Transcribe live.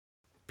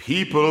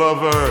People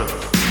of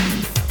Earth,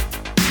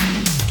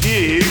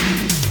 Gig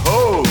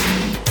Ho!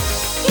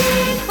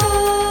 Gig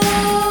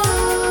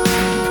Ho!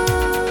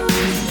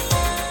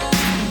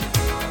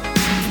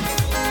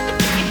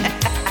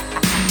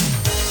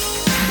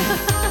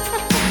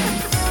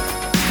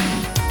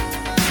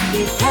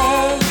 You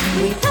play,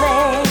 we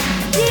play,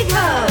 Gig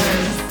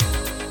Ho's!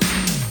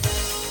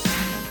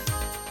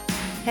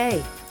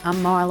 Hey, I'm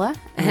Marla.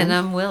 And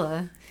I'm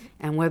Willa.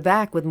 And we're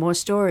back with more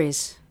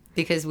stories.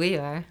 Because we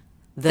are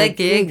The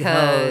Gig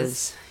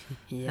Ho's. Ho's.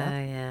 Oh,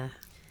 yeah.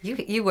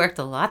 You worked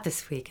a lot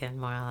this weekend,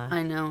 Marla.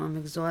 I know, I'm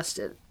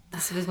exhausted.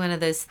 This was one of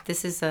those,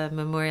 this is a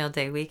Memorial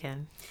Day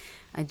weekend.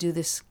 I do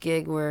this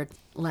gig where it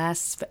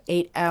lasts for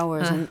 8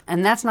 hours,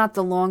 and that's not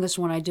the longest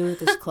one I do at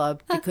this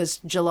club, because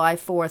July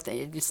 4th,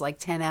 it's like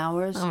 10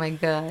 hours. Oh, my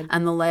God.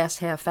 And the last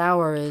half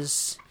hour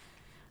is,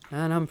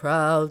 and I'm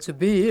proud to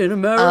be an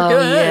American.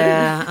 Oh,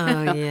 yeah.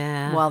 Oh,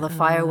 yeah. While the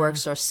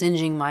fireworks are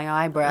singeing my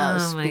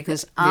eyebrows, Oh, my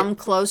because God. I'm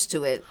close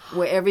to it,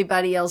 where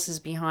everybody else is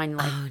behind,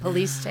 like,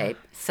 police tape.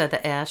 So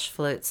the ash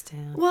floats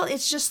down. Well,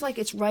 it's just like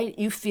it's right.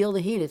 You feel the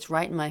heat. It's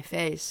right in my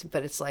face.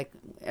 But it's like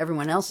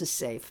everyone else is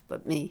safe,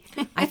 but me.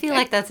 I feel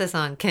like that's a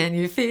song. Can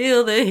you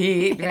feel the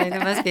heat? Right?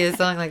 There must be a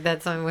song like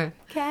that somewhere.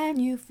 Can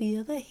you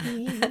feel the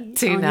heat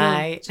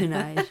Tonight. Oh,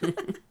 yeah,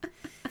 tonight.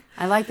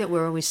 I like that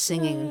we're always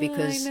singing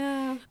because I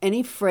know.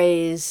 any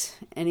phrase,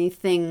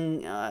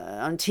 anything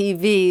on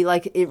TV,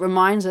 like it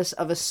reminds us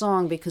of a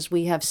song because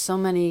we have so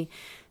many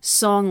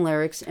song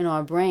lyrics in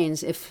our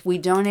brains. If we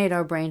donate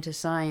our brain to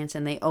science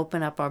and they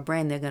open up our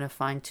brain, they're going to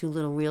find two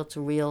little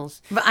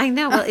reel-to-reels. But I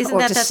know. Well, isn't Or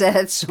that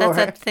cassettes, that's or-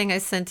 that thing I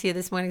sent to you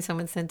this morning?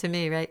 Someone sent to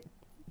me, right?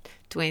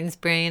 Dwayne's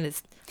brain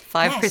is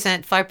 5%, Yes.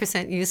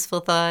 5% useful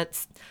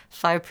thoughts,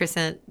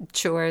 5%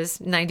 chores,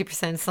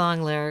 90%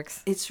 song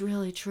lyrics. It's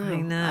really true.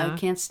 I know. I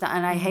can't stop,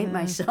 and I hate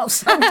myself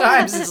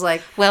sometimes. It's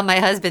like, Well, my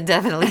husband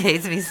definitely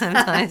hates me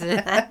sometimes.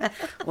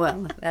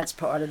 well, that's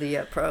part of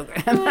the program.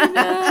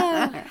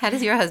 How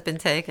does your husband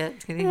take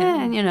it? Can he-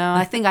 And,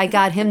 I think I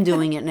got him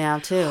doing it now,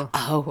 too.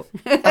 Oh,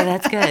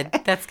 that's good.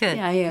 That's good.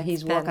 Yeah,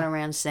 he's Better. walking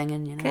around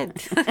singing,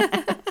 Good.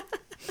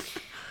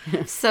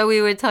 So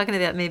we were talking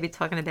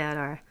about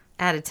our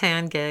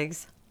out-of-town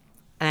gigs,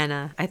 and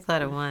I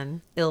thought of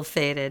one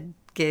ill-fated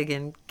gig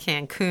in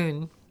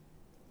Cancun.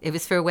 It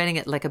was for a wedding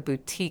at like a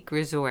boutique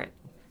resort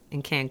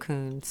in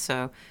Cancun.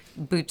 So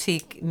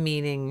boutique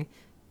meaning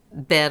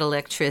bad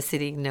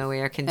electricity, no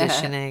air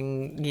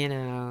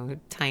conditioning,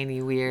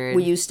 tiny, weird.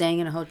 Were you staying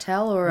in a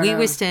hotel or? We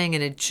were staying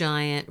in a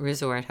giant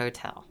resort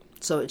hotel.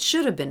 So it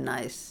should have been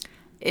nice.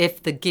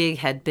 If the gig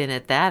had been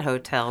at that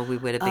hotel, we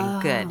would have been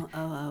good.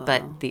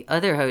 But the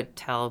other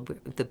hotel,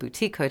 the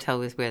boutique hotel,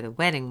 was where the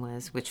wedding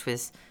was, which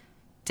was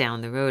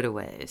down the road a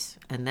ways.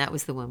 And that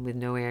was the one with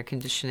no air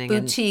conditioning.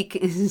 Boutique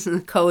is the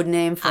code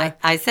name for.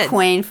 I said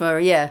quaint for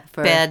and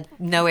bad,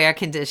 no air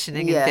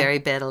conditioning Yeah. and very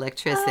bad Oh,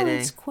 electricity.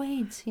 it's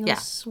quaint. Yeah.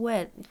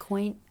 Sweat,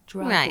 quaint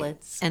Right.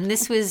 droplets. And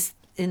this was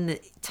in the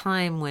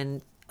time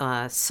when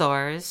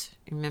SARS,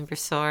 remember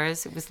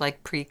SARS? It was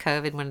like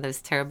pre-COVID, one of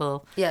those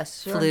terrible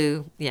Yes, sure.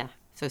 flu. Yeah.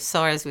 So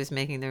SARS was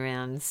making the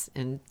rounds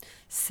in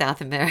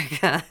South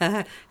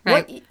America.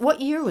 Right.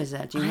 What year was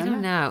that? Do you I remember?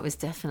 don't know. It was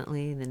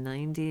definitely the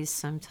 90s,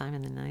 sometime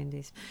in the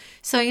 90s.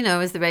 So, it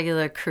was the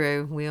regular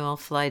crew. We all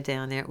fly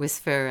down there. It was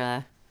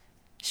for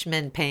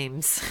Schmen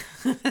Pames.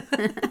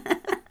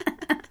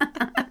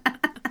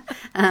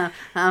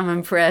 I'm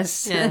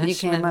impressed. Yeah, You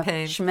came up.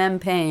 Schmem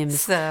Schmem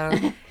Pames.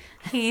 So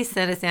he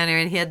sent us down there,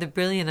 and he had the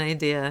brilliant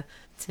idea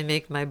to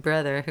make my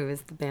brother, who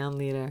was the band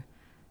leader,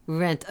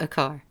 rent a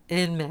car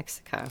in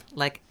Mexico.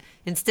 Like,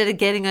 instead of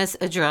getting us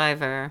a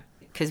driver,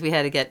 because we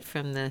had to get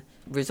from the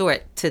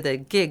resort to the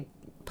gig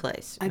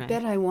place. I right?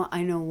 bet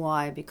I know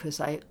why, because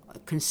I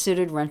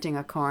considered renting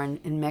a car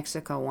in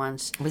Mexico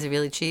once. Was it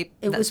really cheap?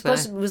 It was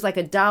That's it was like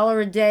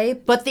 $1 a day,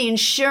 but the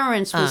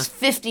insurance was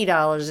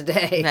 $50 a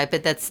day. why. Right,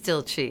 but that's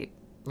still cheap,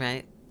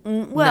 right?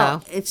 Well,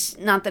 No. it's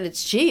not that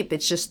it's cheap;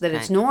 it's just that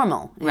it's Right.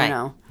 normal. You Right,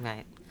 know,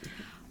 right.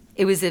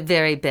 It was a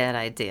very bad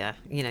idea.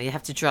 You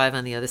have to drive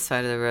on the other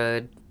side of the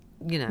road.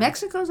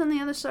 Mexico's on the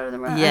other side of the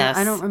road. Yes.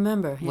 I don't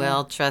remember. Yeah.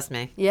 Well, trust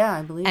me. yeah,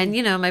 I believe. And,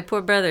 you. my poor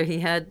brother,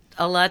 he had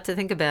a lot to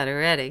think about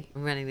already,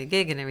 running the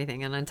gig and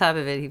everything. And on top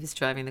of it, he was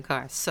driving the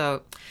car.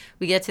 So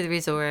we get to the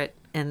resort,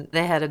 and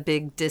they had a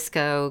big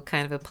disco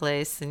kind of a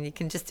place. And you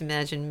can just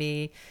imagine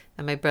me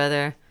and my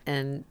brother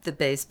and the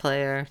bass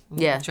player. and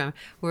Yeah. the drummer.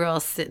 We're all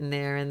sitting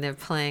there, and they're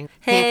playing,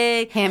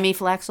 hey. Hammy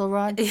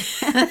Flaxelrod.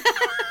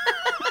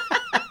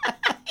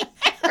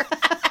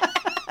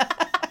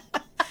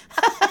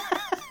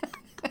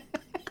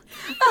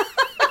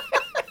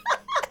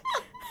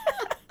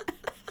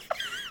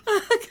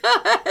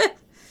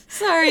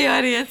 Sorry,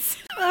 audience.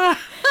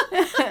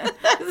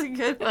 That was a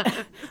good one.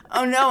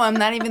 Oh no, I'm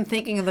not even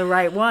thinking of the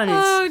right one. It's,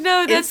 Oh,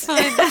 no, that's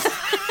fine.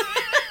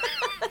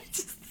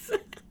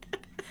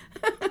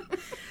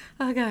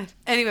 Oh, God.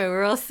 Anyway,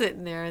 we're all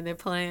sitting there, and they're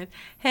playing,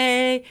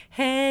 hey,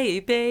 hey,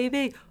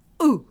 baby,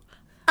 ooh,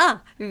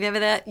 ah. Remember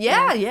that?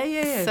 Yeah.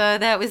 So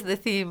that was the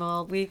theme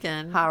all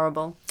weekend.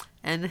 Horrible.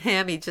 And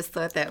Hammy just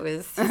thought that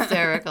was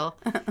hysterical.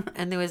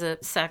 And there was a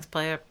sax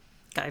player,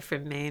 guy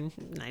from Maine,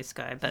 nice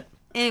guy. But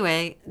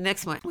anyway,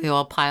 next morning we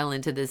all pile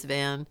into this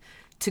van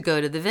to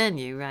go to the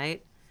venue,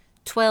 right?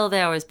 12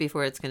 hours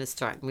before it's going to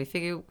start. And we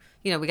figure,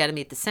 we got to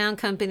meet the sound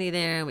company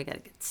there, and we got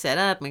to get set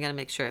up, and we got to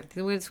make sure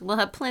we'll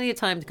have plenty of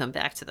time to come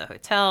back to the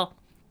hotel,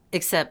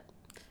 except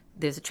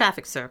there's a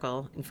traffic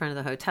circle in front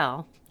of the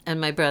hotel, and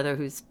my brother,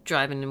 who's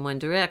driving in one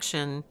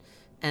direction,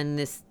 and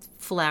this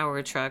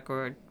flour truck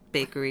or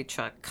bakery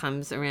truck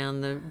comes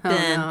around the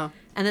bend, no.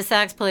 and the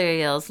sax player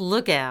yells,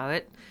 "Look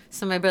out."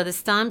 So my brother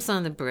stomps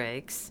on the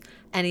brakes,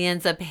 and he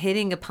ends up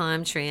hitting a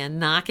palm tree and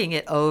knocking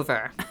it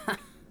over.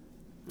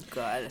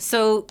 God.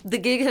 So the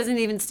gig hasn't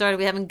even started.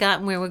 We haven't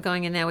gotten where we're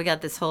going, and now we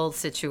got this whole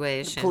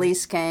situation.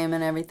 Police came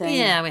and everything.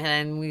 Yeah,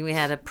 we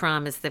had a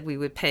promise that we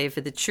would pay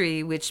for the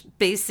tree, which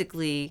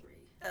basically,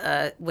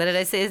 what did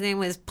I say his name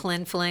was?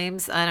 Plin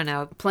Flames? I don't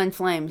know. Plin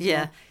Flames.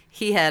 Yeah.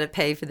 He had to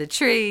pay for the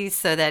tree,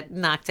 so that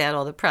knocked out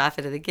all the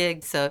profit of the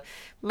gig. So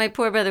my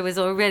poor brother was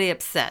already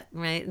upset,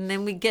 right? And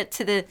then we get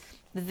to the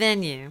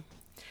venue.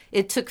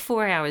 It took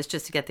 4 hours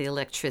just to get the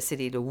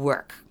electricity to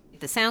work.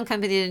 The sound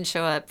company didn't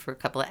show up for a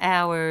couple of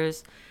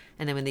hours.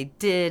 And then when they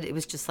did, it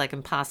was just like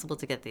impossible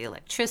to get the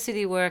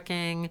electricity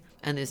working.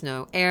 And there's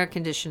no air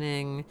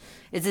conditioning.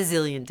 It's a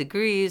zillion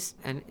degrees.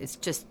 And it's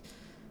just...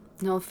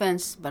 No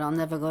offense, but I'll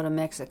never go to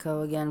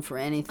Mexico again for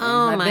anything.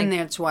 Oh, I've been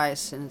there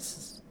twice, and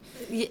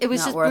it was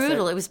not just worth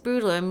brutal. it. It was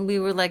brutal. And we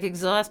were like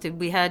exhausted.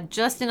 We had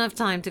just enough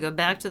time to go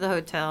back to the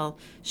hotel,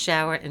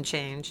 shower and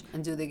change.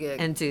 and do the gig.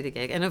 And do the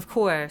gig. And of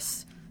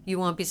course... You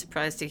won't be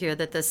surprised to hear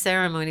that the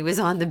ceremony was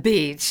on the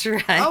beach,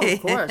 right? Oh,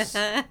 of course.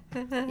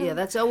 Yeah,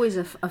 that's always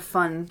a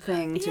fun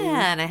thing to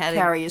Yeah, and I had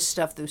carry your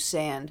stuff through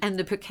sand. And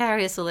the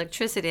precarious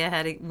electricity, I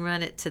had to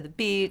run it to the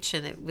beach,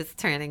 and it was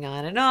turning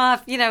on and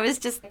off. It was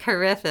just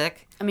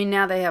horrific. I mean,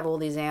 now they have all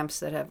these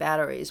amps that have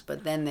batteries,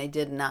 but then they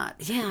did not.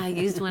 Yeah, I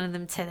used one of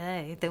them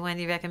today. The one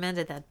you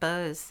recommended, that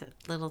Bose, that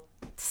little,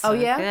 so Oh,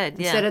 yeah? good.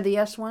 Yeah. Instead of the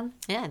S1?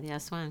 Yeah, the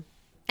S1.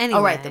 Anyway.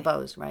 Oh, right, the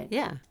Bose, right.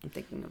 Yeah. I'm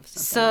thinking of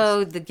something else.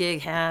 So the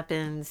gig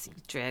happens.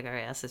 We drag our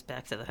asses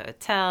back to the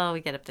hotel.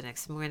 We get up the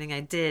next morning. I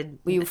did.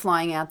 Were you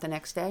flying out the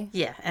next day?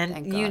 Yeah, and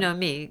Thank you God. know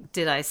me.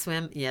 Did I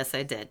swim? Yes,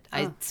 I did.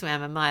 I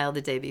swam a mile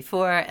the day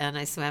before, and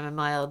I swam a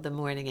mile the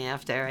morning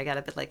after. I got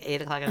up at like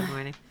 8 o'clock in the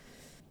morning.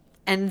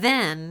 And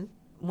then,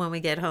 when we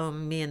get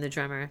home, me and the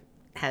drummer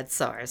had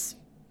SARS.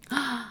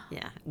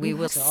 Yeah, we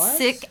were SARS?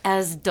 sick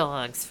as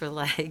dogs for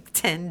like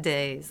 10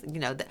 days.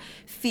 The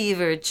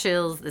fever,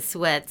 chills, the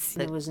sweats, the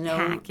There was no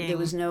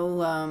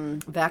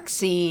hacking.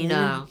 vaccine.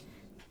 No.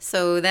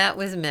 So that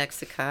was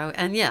Mexico.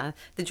 And yeah,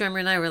 the drummer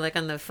and I were like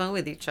on the phone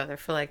with each other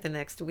for like the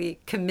next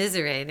week,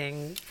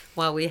 commiserating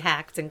while we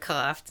hacked and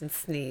coughed and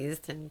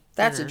sneezed. And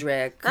That's a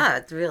drag. Ah,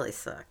 it really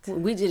sucked.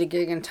 We did a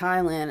gig in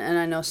Thailand, and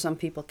I know some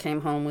people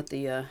came home with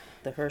the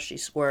Hershey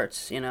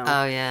squirts,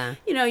 Oh, yeah.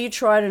 You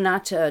try to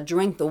not to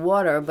drink the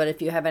water, but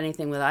if you have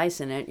anything with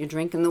ice in it, you're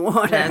drinking the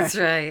water. That's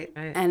right.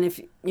 And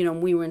if,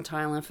 we were in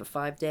Thailand for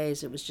 5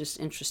 days, it was just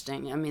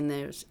interesting. I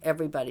mean,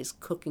 everybody's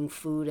cooking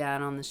food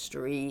out on the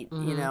street,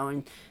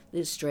 and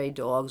there's stray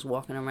dogs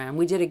walking around.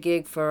 We did a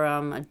gig for,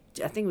 I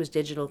think it was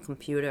Digital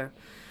Computer.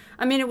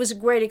 I mean, it was a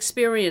great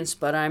experience,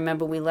 but I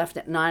remember we left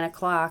at 9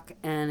 o'clock,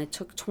 and it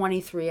took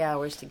 23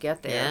 hours to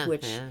get there,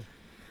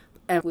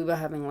 and we were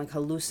having like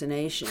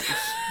hallucinations.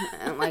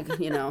 And like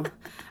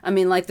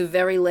the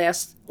very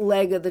last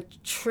leg of the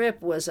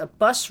trip was a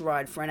bus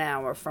ride for an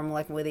hour from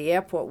like where the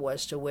airport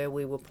was to where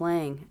we were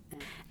playing.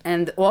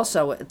 And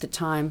also at the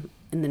time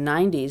in the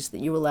 90s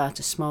that you were allowed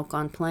to smoke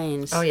on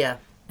planes. Oh, yeah.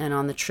 And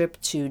on the trip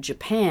to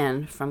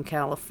Japan from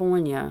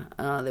California,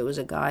 there was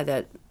a guy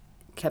that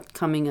kept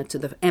coming to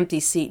the empty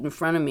seat in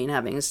front of me and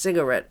having a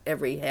cigarette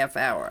every half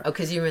hour. Oh,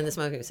 because you were in the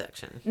smoking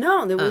section.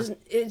 No, there was.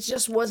 It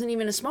just wasn't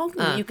even a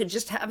smoking. You could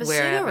just have a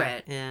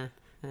cigarette. Yeah.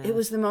 It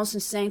was the most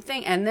insane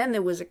thing. And then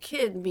there was a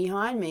kid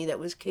behind me that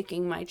was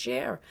kicking my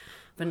chair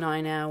for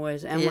 9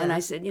 hours. And when I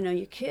said,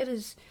 your kid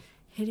is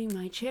hitting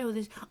my chair with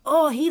his,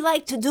 he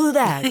liked to do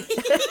that.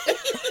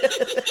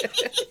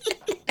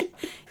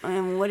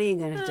 And what are you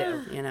going to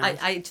do,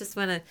 I just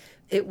want to,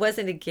 it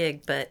wasn't a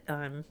gig, but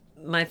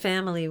my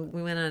family,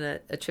 we went on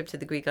a trip to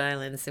the Greek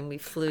islands, and we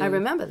flew. I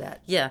remember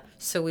that. Yeah,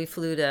 so we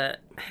flew to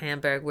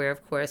Hamburg, where,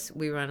 of course,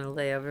 we were on a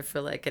layover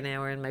for like an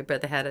hour, and my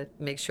brother had to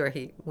make sure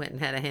he went and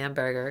had a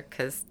hamburger,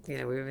 because, we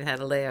had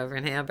a layover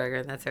in Hamburg,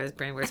 and that's how his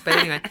brain works. But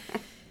anyway,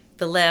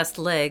 the last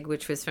leg,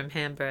 which was from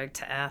Hamburg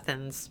to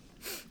Athens,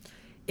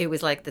 it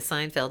was like the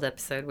Seinfeld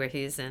episode where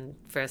he's in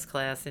first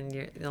class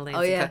and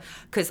Elaine's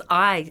because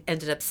I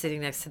ended up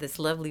sitting next to this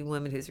lovely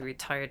woman who's a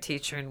retired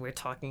teacher, and we're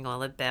talking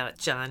all about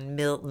John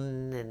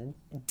Milton and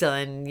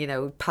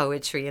Donne,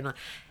 poetry and all.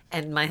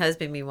 And my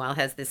husband, meanwhile,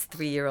 has this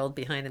 3-year-old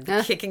behind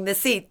him kicking the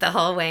seat the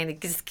whole way, and he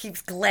just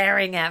keeps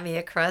glaring at me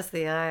across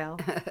the aisle.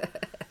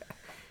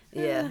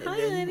 Yeah. Hi,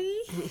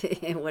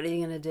 honey. What are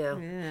you going to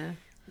do?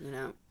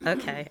 Yeah.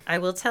 Okay, I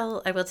will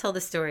tell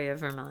the story of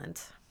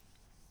Vermont.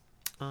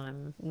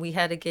 We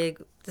had a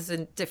gig. This is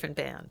a different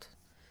band.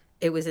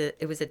 It was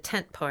a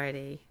tent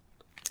party,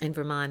 in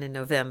Vermont in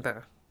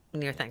November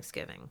near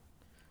Thanksgiving.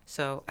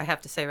 So I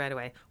have to say right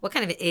away, what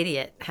kind of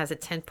idiot has a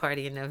tent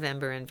party in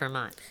November in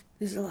Vermont?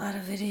 There's a lot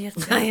of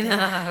idiots. I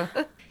know.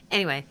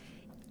 Anyway,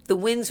 the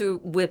winds were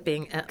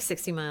whipping at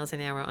 60 miles an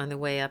hour on the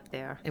way up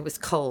there. It was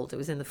cold. It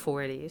was in the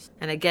 40s.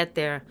 And I get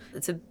there.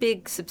 It's a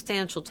big,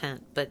 substantial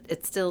tent, but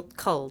it's still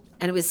cold.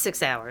 And it was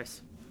 6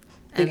 hours.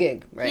 The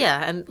gig, right?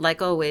 Yeah, and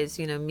like always,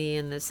 me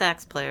and the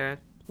sax player,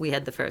 we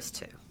had the first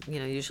two.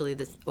 Usually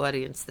the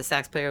audience, the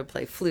sax player will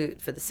play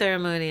flute for the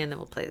ceremony, and then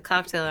we'll play the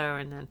cocktail hour,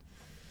 and then...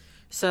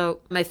 So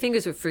my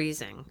fingers were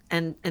freezing.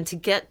 And to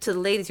get to the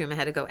ladies' room, I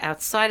had to go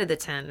outside of the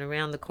tent and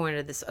around the corner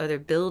of this other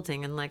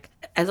building. And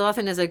as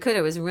often as I could,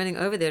 I was running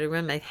over there to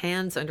run my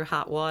hands under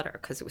hot water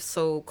because it was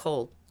so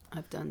cold.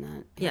 I've done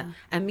that. Yeah.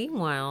 And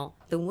meanwhile,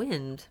 the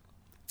wind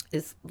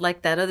is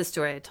like that other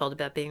story I told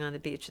about being on the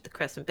beach at the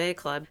Crescent Bay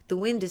Club. The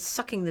wind is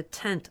sucking the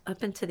tent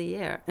up into the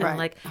air. And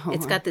Right.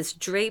 It's got this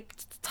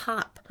draped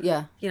top.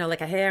 Yeah.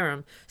 Like a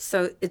harem.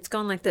 So it's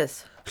going like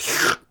this.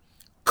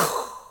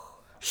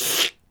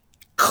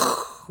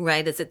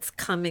 Right, as it's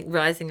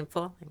rising and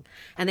falling.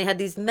 And they had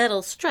these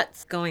metal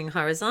struts going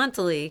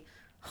horizontally,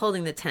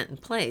 holding the tent in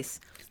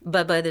place.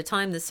 But by the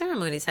time the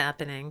ceremony's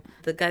happening,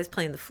 the guy's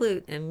playing the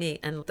flute and me,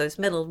 and those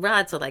metal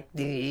rods are like,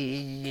 While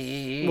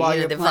they're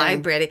you're playing.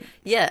 vibrating.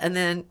 Yeah, and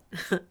then,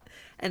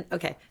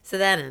 okay, so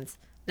that ends.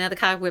 Now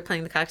we're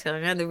playing the cocktail,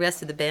 and the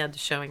rest of the band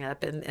is showing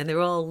up, and they're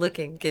all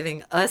looking,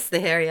 giving us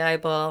the hairy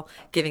eyeball,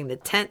 giving the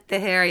tent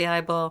the hairy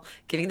eyeball,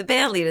 giving the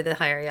band leader the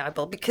hairy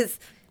eyeball, because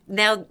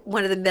now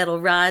one of the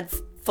metal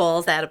rods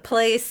falls out of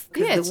place.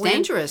 Yeah, it's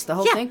dangerous. The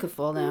whole thing could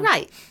fall down.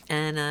 Right.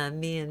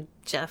 And me and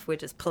Jeff were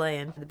just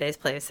playing. The bass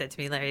player said to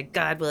me, Larry,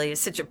 God, Will, you're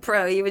such a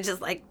pro. You were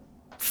just like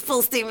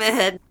full steam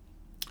ahead.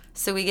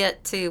 So we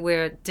get to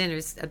where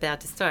dinner's about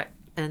to start.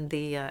 And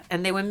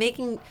they were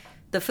making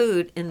the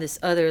food in this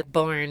other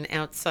barn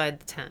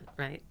outside the tent,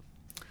 right?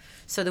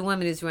 So the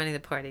woman who's running the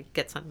party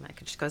gets on the mic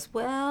and she goes,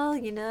 well,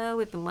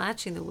 we've been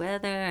watching the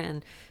weather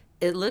and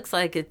it looks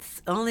like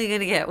it's only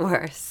going to get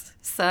worse.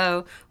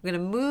 So we're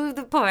going to move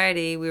the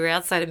party. We were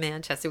outside of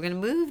Manchester. We're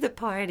going to move the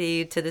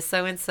party to the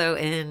so-and-so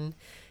inn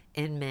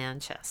in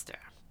Manchester.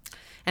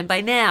 And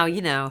by now,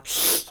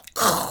 it's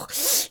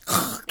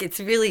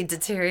really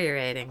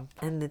deteriorating.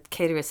 And the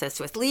caterer says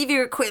to us, leave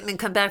your equipment,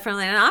 come back from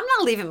land. I'm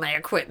not leaving my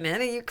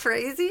equipment. Are you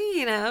crazy?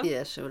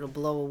 Yeah, so it'll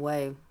blow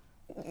away.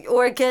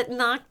 Or get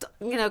knocked,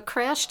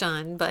 crashed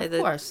on by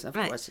Of course,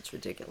 it's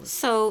ridiculous.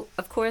 So,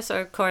 of course,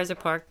 our cars are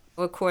parked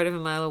a quarter of a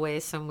mile away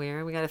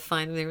somewhere. We got to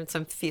find them. They're in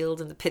some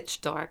field in the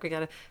pitch dark. We got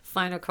to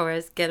find our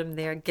cars, get them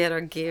there, get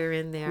our gear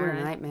in there. What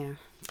a nightmare.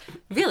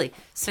 Really.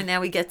 So now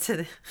we get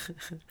to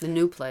the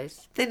new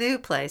place. The new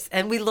place.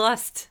 And we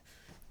lost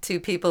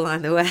 2 people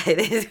on the way.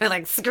 They were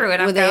like, screw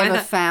it. Were they ever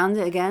found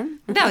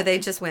again? No, they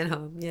just went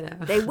home,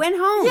 They went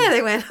home? Yeah,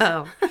 they went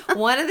home.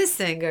 One of the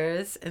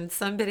singers and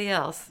somebody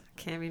else.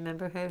 Can't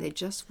remember who. They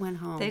just went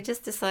home. They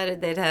just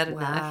decided they'd had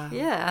enough.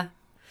 Yeah.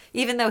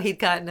 Even though he'd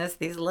gotten us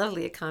these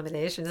lovely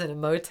accommodations in a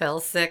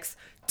Motel 6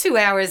 2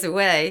 hours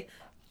away.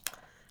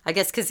 I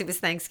guess because it was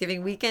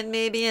Thanksgiving weekend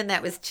maybe, and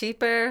that was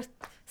cheaper.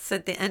 So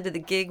at the end of the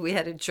gig, we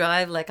had to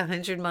drive like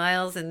 100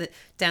 miles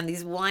down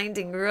these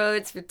winding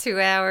roads for 2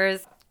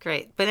 hours.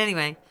 Great. But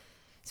anyway,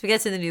 so we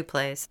get to the new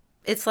place.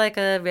 It's like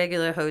a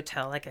regular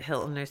hotel, like a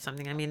Hilton or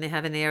something. I mean, they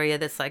have an area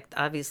that's like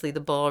obviously the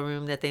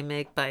ballroom that they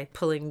make by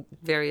pulling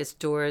various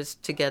doors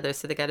together.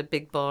 So they got a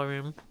big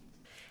ballroom.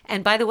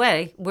 And by the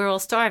way, we're all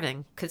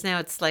starving because now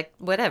it's like,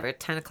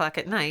 10 o'clock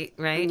at night,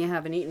 right? And you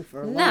haven't eaten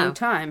for a long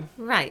time.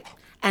 Right.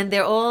 And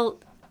they're all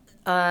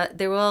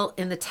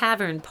in the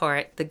tavern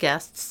part, the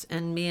guests,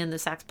 and me and the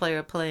sax player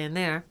are playing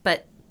there.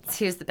 But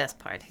here's the best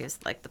part. Here's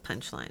like the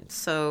punchline.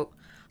 So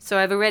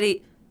I've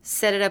already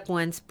set it up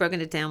once,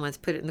 broken it down once,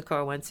 put it in the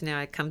car once. Now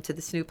I come to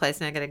this new place,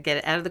 and I got to get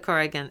it out of the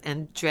car again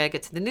and drag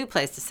it to the new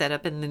place to set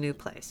up in the new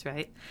place,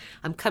 right?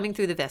 I'm coming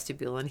through the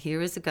vestibule, and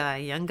here is a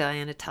young guy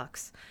in a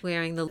tux,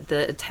 wearing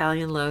the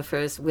Italian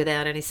loafers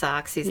without any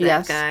socks. He's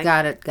that guy.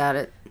 Yes, got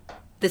it.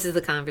 This is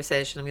the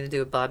conversation I'm going to do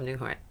with Bob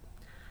Newhart.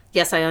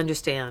 Yes, I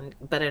understand,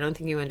 but I don't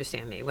think you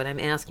understand me. What I'm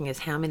asking is,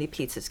 how many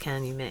pizzas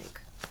can you make?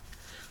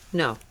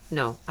 No,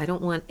 I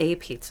don't want a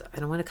pizza.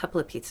 I don't want a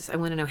couple of pizzas. I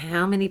want to know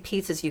how many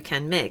pizzas you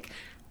can make.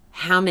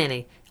 How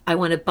many? I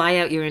want to buy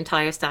out your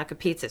entire stock of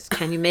pizzas.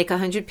 Can you make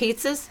 100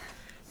 pizzas?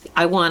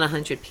 I want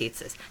 100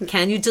 pizzas.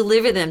 Can you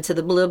deliver them to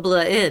the blah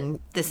blah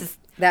inn?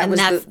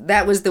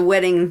 That was the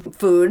wedding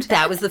food.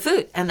 That was the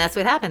food, and that's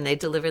what happened. They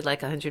delivered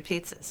like 100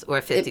 pizzas or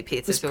 50 pizzas.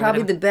 It was or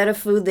probably whatever. the better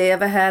food they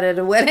ever had at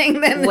a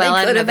wedding than Well, they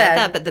I could don't know have about had.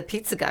 that, but the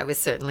pizza guy was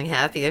certainly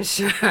happy, I'm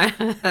sure.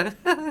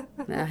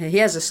 He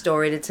has a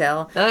story to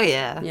tell. Oh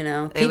yeah,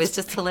 it was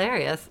just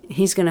hilarious.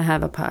 He's going to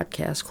have a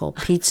podcast called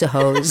Pizza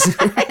Hose.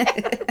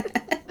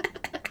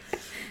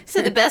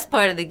 So the best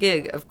part of the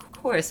gig, of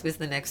course, was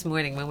the next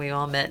morning when we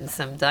all met in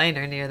some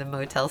diner near the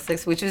Motel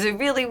 6, which was a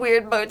really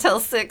weird Motel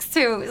 6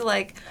 too.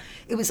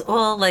 It was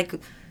all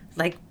like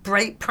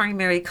bright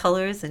primary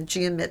colors and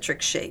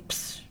geometric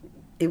shapes.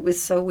 It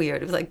was so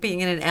weird. It was like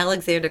being in an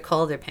Alexander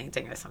Calder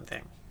painting or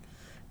something.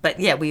 But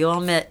yeah, we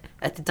all met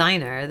at the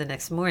diner the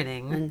next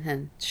morning.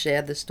 And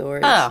shared the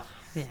stories. Oh,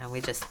 yeah,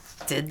 we just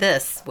did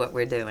this, what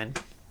we're doing.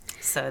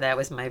 So that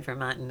was my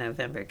Vermont in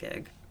November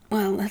gig.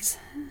 Well,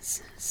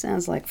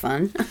 sounds like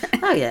fun.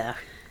 Oh, yeah.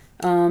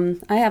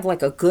 I have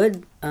like a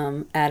good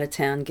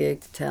out-of-town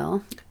gig to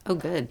tell. Oh,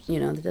 good. You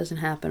know, that doesn't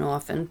happen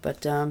often,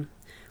 but... Oh,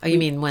 you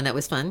mean one that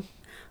was fun?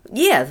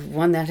 Yeah,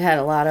 one that had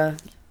a lot of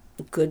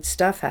good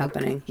stuff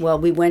happening. Okay. Well,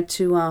 we went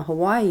to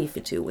Hawaii for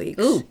 2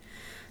 weeks. Ooh.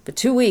 For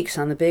 2 weeks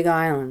on the Big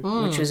Island,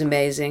 which was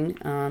amazing.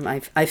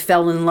 I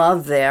fell in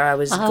love there. I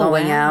was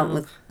going out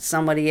with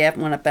somebody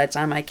by the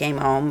time I came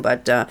home,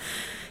 but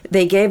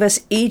they gave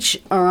us each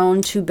our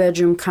own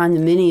 2-bedroom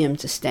condominium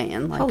to stay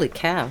in. Like, holy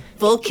cow.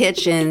 Full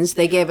kitchens.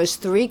 They gave us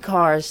 3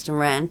 cars to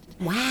rent.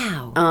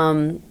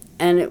 Wow.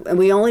 And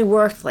we only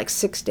worked like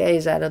 6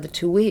 days out of the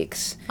 2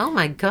 weeks. Oh,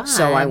 my God.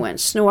 So I went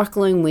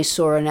snorkeling. We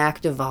saw an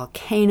active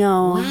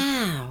volcano.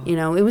 Wow. You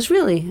know, it was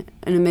really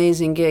an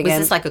amazing gig. Was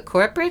this like a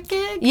corporate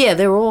gig? Yeah,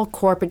 they were all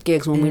corporate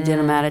gigs when we did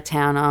them out of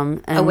town.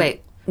 And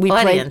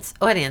audience.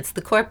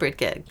 The corporate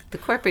gig. The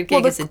corporate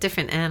gig is a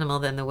different animal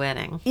than the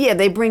wedding. Yeah,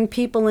 they bring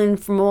people in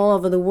from all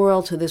over the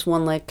world to this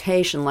one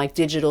location, like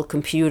Digital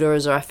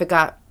Computers, or I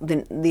forgot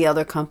the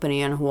other company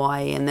in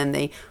Hawaii. And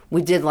then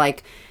we did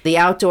like the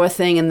outdoor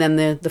thing and then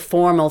the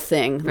formal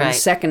thing the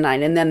second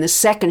night. And then the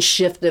second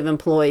shift of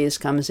employees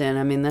comes in.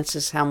 I mean, that's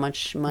just how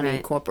much money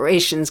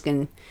corporations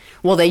can...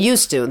 Well, they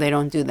used to. They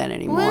don't do that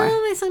anymore.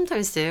 Well, they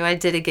sometimes do. I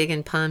did a gig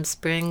in Palm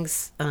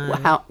Springs.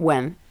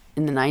 When?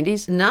 In the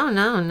 90s? No.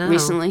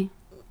 Recently?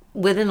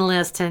 Within the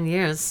last 10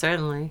 years,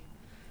 certainly.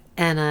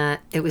 And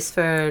it was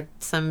for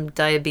some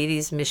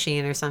diabetes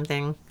machine or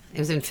something. It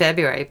was in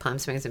February, Palm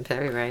Springs in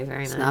February.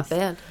 Very nice. It's not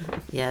bad.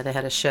 Yeah, they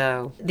had a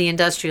show. The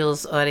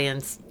industrials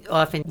audience,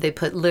 often they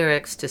put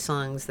lyrics to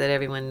songs that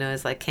everyone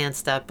knows, like Can't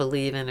Stop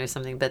Believin' or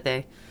something, but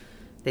they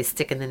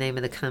stick in the name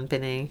of the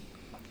company.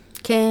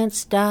 Can't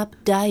stop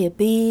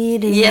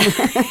diabetes. Yeah.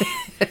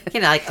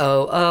 Like,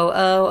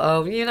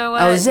 oh, you know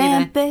what?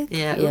 Ozempic?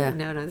 Yeah. Yeah. Ooh,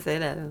 no, don't say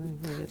that.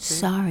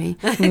 Sorry.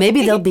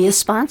 Maybe they'll be a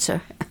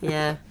sponsor.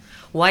 Yeah.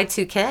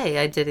 Y2K,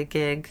 I did a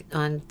gig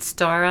on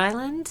Star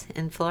Island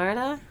in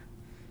Florida.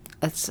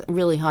 That's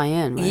really high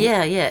end, right?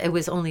 Yeah. It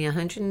was only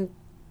 100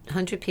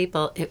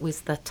 people. It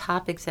was the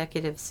top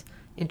executives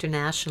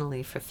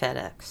internationally for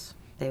FedEx.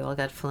 They all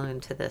got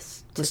flown to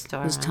Star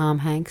Island. Was Tom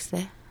Hanks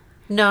there?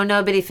 No,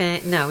 nobody.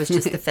 No, it was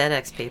just the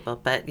FedEx people.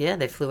 But yeah,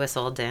 they flew us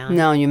all down.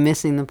 No, you're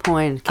missing the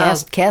point.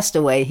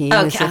 Castaway, he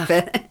was a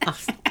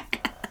FedEx.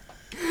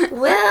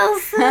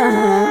 Wilson.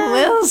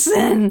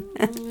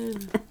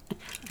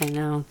 I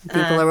know.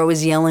 People are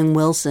always yelling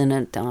Wilson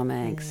at Tom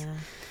Hanks. Yeah.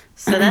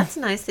 So that's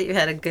nice that you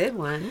had a good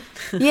one.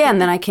 Yeah, and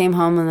then I came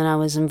home and then I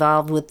was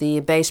involved with the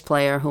bass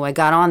player who I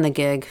got on the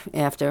gig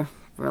after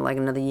for like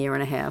another year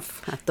and a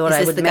half. I thought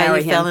I would marry him. Is this the guy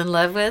you fell in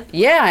love with?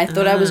 Yeah, I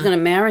thought I was going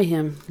to marry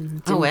him.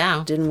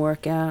 Didn't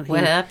work out.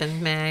 What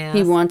happened, may I ask?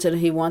 He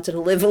wanted to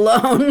live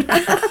alone.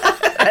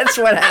 That's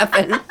what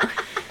happened.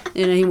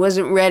 He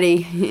wasn't ready.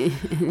 He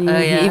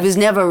was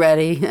never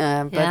ready.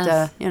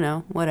 But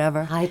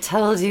whatever. I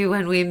told you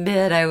when we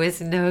met I was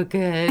no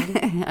good.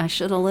 I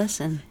should have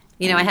listened.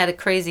 I had a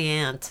crazy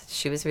aunt.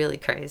 She was really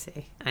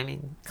crazy. I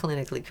mean,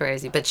 clinically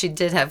crazy. But she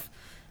did have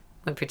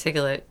one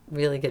particular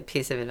really good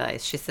piece of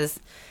advice. She says,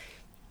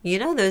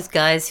 those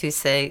guys who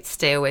say,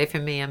 stay away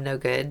from me, I'm no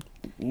good?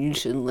 You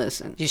should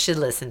listen. You should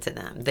listen to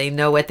them. They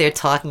know what they're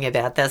talking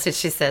about. That's what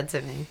she said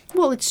to me.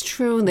 Well, it's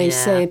true. They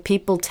say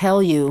people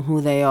tell you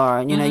who they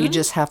are. You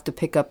just have to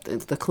pick up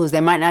the clues.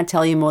 They might not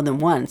tell you more than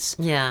once.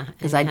 Yeah.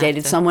 Because I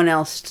dated someone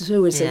else,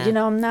 too, who said,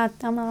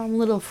 I'm a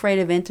little afraid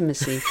of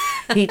intimacy.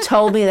 He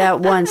told me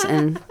that once,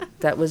 and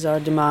that was our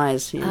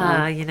demise.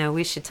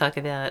 We should talk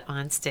about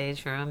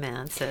on-stage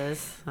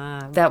romances.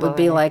 That would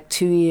be like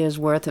 2 years'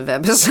 worth of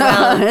episodes.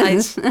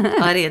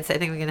 Well, audience, I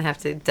think we're going to have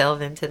to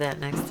delve into that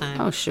next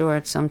time. Oh, sure,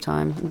 at some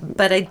time.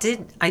 But I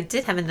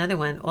did have another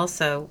one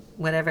also,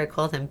 whatever I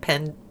called him,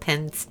 Pen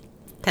Flames.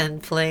 Pen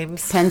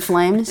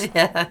Flames?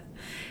 Yeah.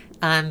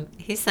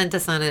 He sent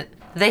us on it.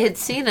 They had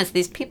seen us,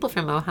 these people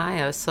from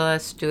Ohio saw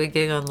us do a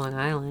gig on Long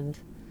Island,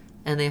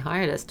 and they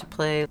hired us to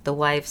play the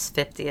wife's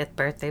 50th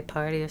birthday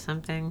party or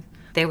something.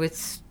 They were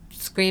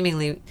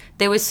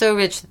they were so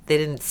rich that they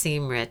didn't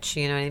seem rich,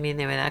 you know what I mean?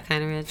 They were that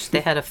kind of rich.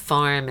 They had a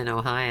farm in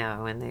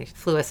Ohio, and they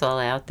flew us all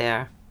out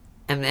there.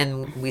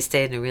 And we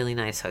stayed in a really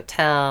nice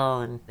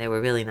hotel, and they were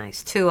really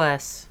nice to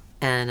us.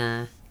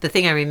 And the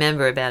thing I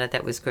remember about it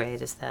that was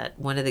great is that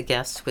one of the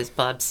guests was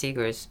Bob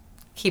Seger's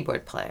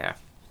keyboard player.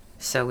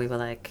 So we were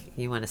like,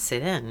 you want to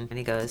sit in? And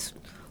he goes,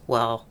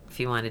 well, if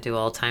you want to do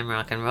all-time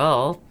rock and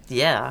roll,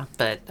 yeah,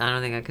 but I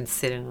don't think I can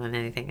sit in on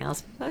anything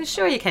else. Oh,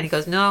 sure you can. He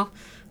goes, no,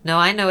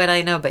 I know what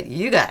I know, but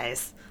you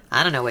guys,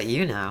 I don't know what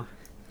you know.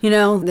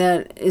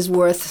 That is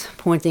worth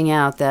pointing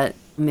out that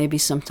maybe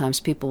sometimes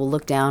people will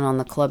look down on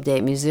the club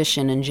date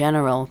musician in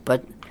general,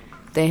 but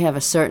they have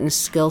a certain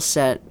skill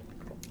set.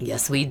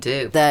 Yes, we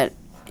do. That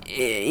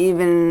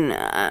even,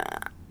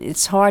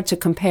 it's hard to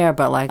compare,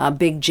 but like a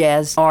big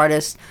jazz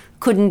artist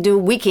couldn't do.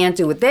 We can't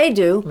do what they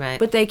do, Right.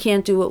 but they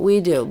can't do what we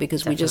do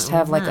because we just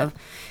have like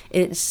Definitely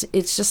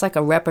it's just like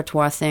a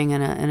repertoire thing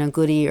and a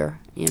good ear,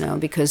 you know,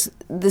 because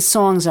the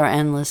songs are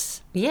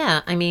endless. Yeah,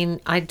 I mean,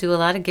 I do a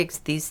lot of gigs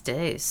these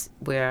days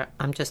where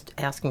I'm just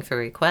asking for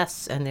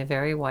requests, and they're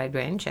very wide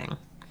ranging.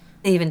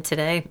 Even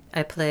today,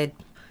 I played.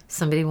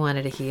 Somebody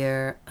wanted to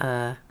hear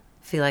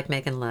 "Feel Like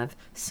Making Love,"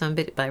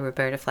 somebody by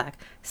Roberta Flack.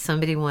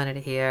 Somebody wanted to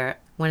hear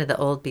one of the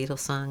old Beatles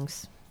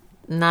songs.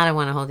 Not "I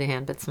Want to Hold Your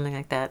Hand," but something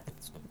like that.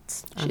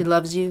 It's She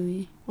loves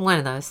you. one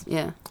of those.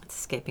 Yeah. It's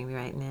escaping me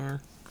right now.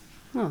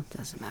 Well, it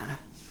doesn't matter.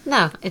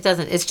 No, it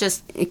doesn't. It's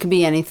just, It could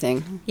be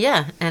anything.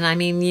 yeah. And I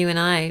mean, you and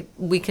I,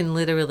 we can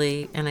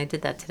literally, and I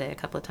did that today a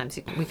couple of times,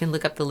 we can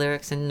look up the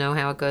lyrics and know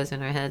how it goes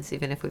in our heads,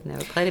 even if we've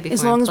never played it before.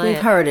 As long and as play we've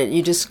it. heard it,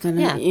 you just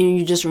Yeah.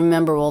 you just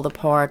remember all the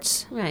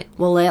parts. Right.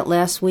 Well,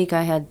 last week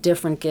I had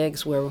different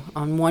gigs where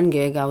on one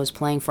gig I was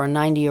playing for a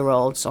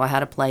 90-year-old, so I had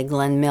to play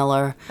Glenn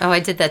Miller. Oh,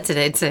 I did that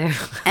today, too.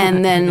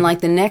 And then,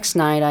 like, the next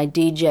night I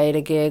DJ'd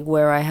a gig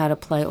where I had to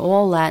play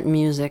all Latin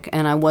music,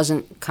 and I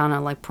wasn't kind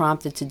of, like,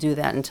 prompted to do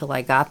that until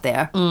I got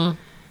there.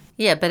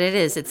 Yeah, but it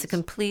is. It's a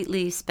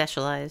completely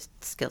specialized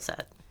skill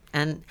set.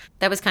 And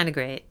that was kind of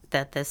great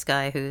that this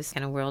guy who's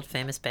in a world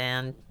famous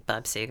band,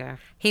 Bob Seger,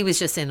 he was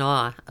just in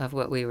awe of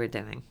what we were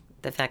doing.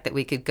 The fact that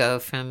we could go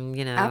from,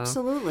 you know,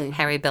 Absolutely.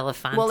 Harry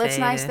Belafonte. Well, it's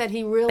nice to that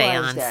he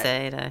realized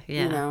Beyonce that. to,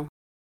 yeah. You know,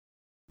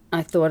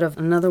 I thought of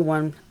another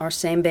one, our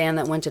same band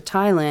that went to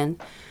Thailand.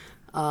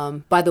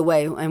 By the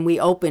way, and we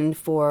opened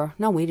for,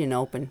 no, we didn't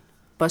open.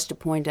 Buster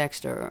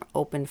Poindexter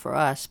opened for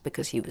us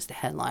because he was the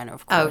headliner,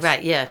 of course. Oh,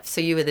 right, yeah.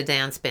 So you were the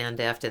dance band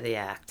after the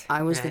act.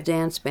 I was the right?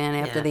 dance band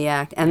after Yeah. the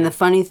act. And the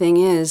funny thing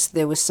is,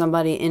 there was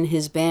somebody in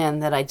his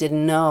band that I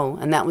didn't know,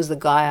 and that was the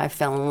guy I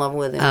fell in love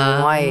with in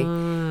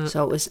Hawaii.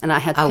 So it was, and I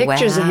had Oh,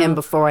 pictures of him wow.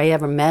 before I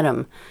ever met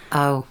him.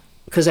 Oh,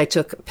 Because I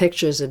took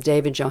pictures of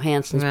David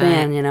Johansen's Right.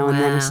 band, you know, and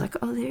then it's Wow. like,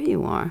 oh, there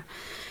you are.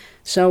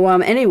 So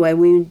anyway,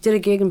 we did a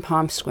gig in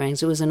Palm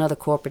Springs. It was another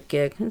corporate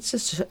gig. It's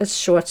just a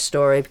short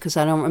story because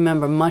I don't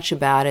remember much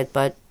about it,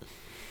 but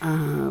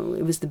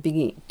it was the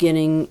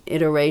beginning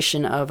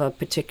iteration of a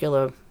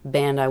particular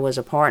band I was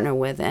a partner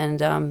with, and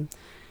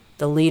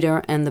the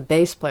leader and the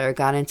bass player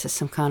got into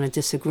some kind of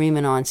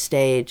disagreement on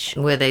stage.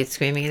 were they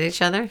screaming at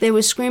each other? They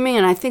were screaming,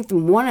 and I think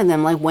one of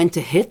them like went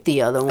to hit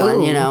the other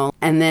one, you Ooh. know,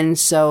 and then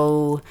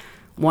so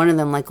one of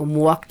them like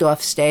walked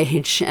off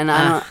stage, and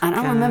I don't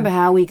God. remember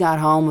how he got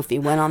home, if he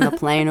went on the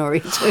plane or he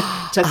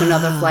took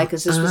another flight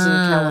because this was in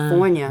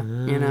California,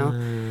 you know.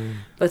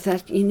 But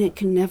that you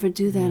can never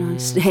do that on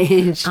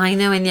stage. I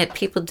know, and yet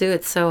people do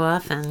it so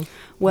often.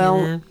 Well,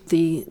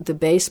 you know? the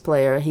bass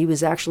player, he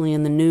was actually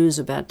in the news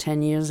about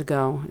 10 years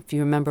ago, if you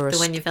remember. The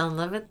one you fell in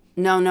love with?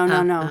 No.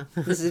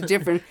 This is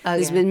different.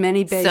 There's Okay. been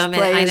many bass So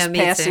many- I players know, me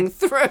passing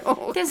too.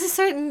 through. There's a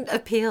certain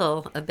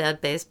appeal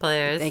about bass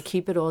players. They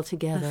keep it all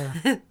together.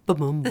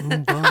 Boom,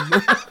 boom,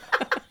 boom.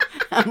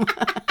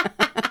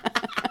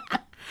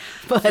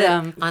 But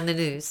on the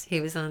news. He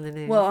was on the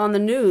news. well, on the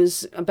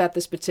news about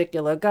this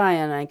particular guy,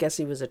 and I guess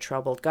he was a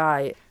troubled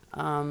guy.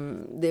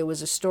 There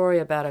was a story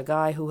about a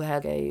guy who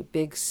had a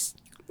big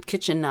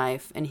kitchen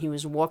knife, and he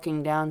was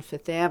walking down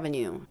Fifth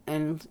Avenue,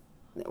 and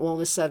all of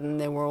a sudden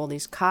there were all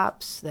these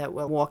cops that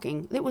were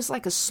walking. It was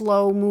like a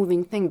slow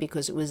moving thing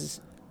because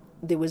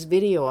there was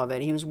video of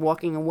it. He was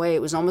walking away.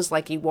 It was almost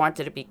like he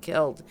wanted to be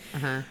killed,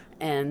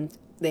 and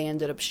they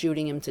ended up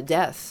shooting him to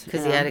death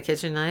because you he know. had a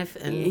kitchen knife.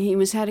 And He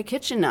had a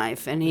kitchen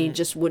knife, and he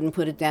just wouldn't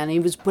put it down. He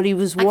was I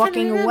kinda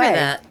walking remember away.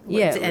 that.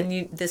 Yeah,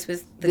 And this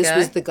was the this guy?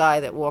 was the guy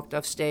that walked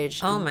off stage.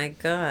 Oh, my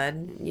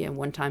God. Yeah,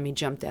 one time he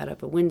jumped out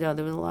of a window.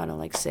 There was a lot of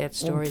like sad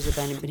stories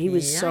about him, but he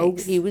was so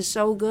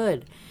Yikes.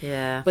 good.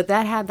 Yeah. But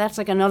that's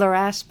like another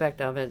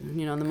aspect of it.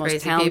 You know, the most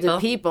Crazy talented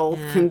people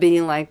Yeah. can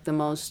be like the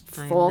most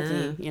I faulty.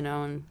 know. You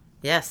know, and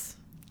Yes.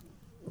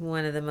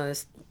 One of the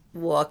most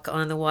walk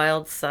on the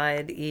wild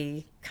side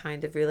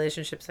kind of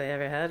relationships I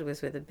ever had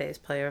was with a bass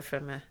player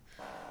from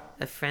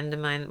a friend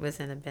of mine that was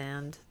in a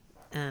band.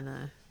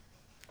 And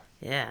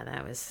yeah,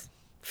 that was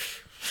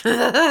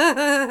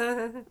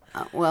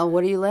well,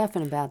 what are you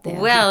laughing about there?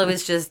 well, it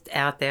was just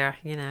out there,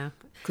 you know.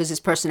 Because his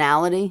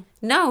personality.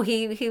 No,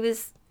 he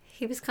was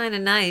kind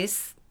of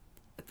nice,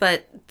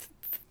 but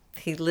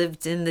he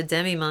lived in the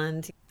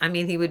demi-monde. I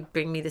mean, he would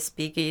bring me to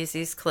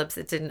speakeasies, clubs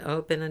that didn't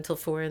open until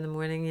 4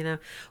 a.m, you know.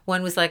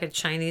 One was like a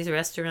Chinese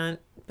restaurant,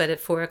 but at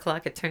 4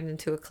 o'clock it turned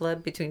into a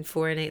club between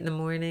 4 and 8 in the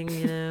morning,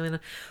 you know, and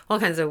all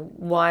kinds of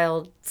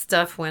wild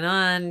stuff went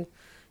on.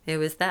 It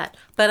was that.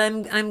 But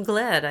I'm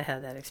glad I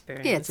had that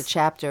experience. Yeah, it's a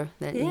chapter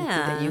that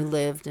Yeah. you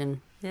lived,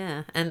 and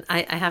Yeah, and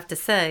I have to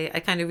say, I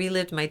kind of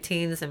relived my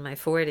teens and my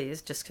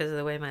 40s just because of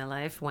the way my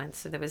life went.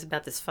 So there was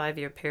about this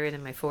 5-year period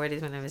in my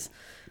 40s when I was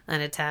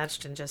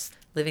unattached and just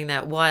living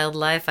that wild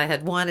life I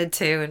had wanted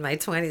to in my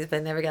 20s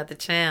but never got the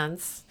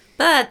chance.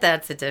 But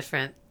that's a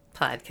different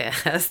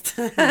podcast.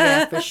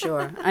 yeah, for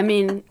sure. I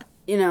mean,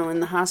 in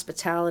the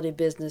hospitality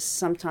business,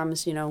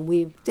 sometimes,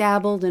 we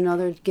dabbled in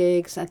other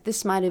gigs.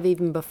 This might have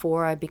even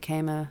before I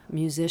became a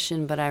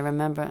musician, but I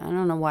remember, I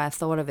don't know why I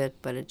thought of it,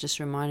 but it just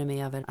reminded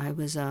me of it. I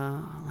was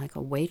like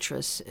a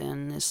waitress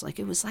in this,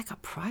 it was like a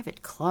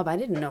private club. I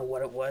didn't know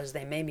what it was.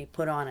 They made me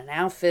put on an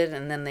outfit,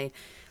 and then they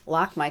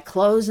locked my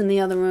clothes in the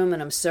other room,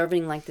 and I'm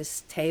serving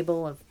this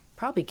table of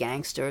probably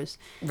gangsters.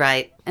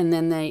 Right. And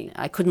then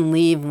I couldn't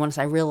leave once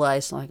I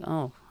realized,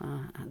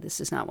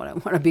 this is not what I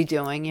want to be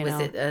doing. Was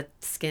it a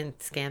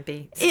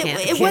scampi?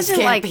 It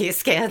wasn't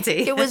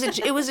scanty. It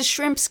was a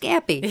shrimp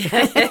scampi.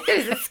 It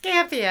was a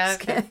scampi.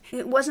 Okay.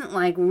 It wasn't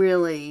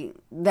really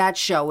that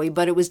showy,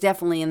 but it was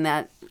definitely in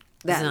that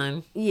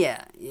zone.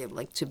 Yeah,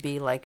 to be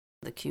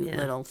the cute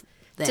little thing.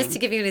 Just to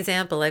give you an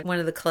example, one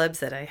of the clubs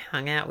that I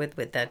hung out with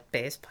that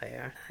bass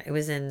player, it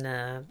was in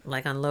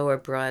on Lower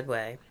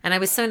Broadway. And I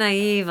was so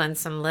naive on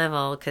some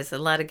level because a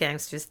lot of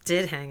gangsters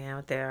did hang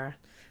out there.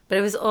 But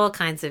it was all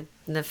kinds of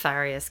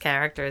nefarious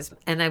characters.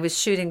 And I was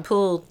shooting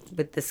pool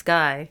with this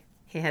guy.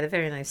 He had a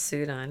very nice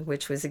suit on,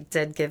 which was a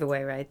dead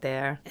giveaway right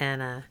there.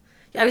 And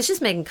I was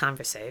just making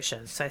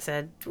conversation. So I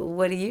said, well,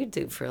 what do you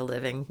do for a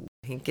living?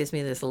 He gives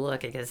me this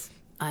look. He goes,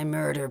 I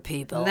murder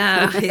people.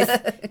 No. He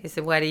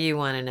said, what do you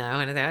want to know?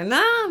 And I said,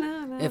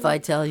 no. If I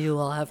tell you,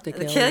 I'll have to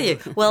kill you.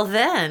 Well,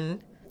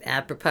 then,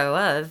 apropos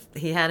of,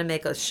 he had to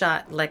make a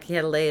shot, he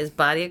had to lay his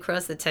body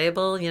across the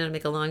table, to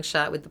make a long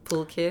shot with the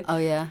pool cue. Oh,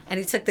 yeah. And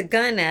he took the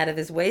gun out of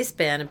his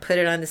waistband and put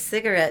it on the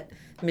cigarette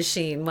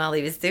machine while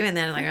he was doing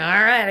that. I'm like, all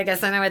right, I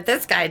guess I know what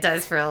this guy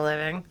does for a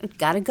living.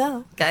 Gotta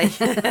go.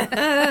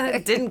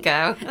 Didn't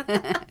go.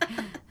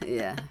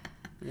 Yeah.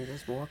 You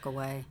just walk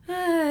away.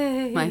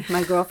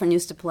 My girlfriend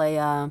used to play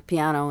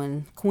piano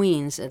in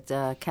Queens at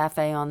the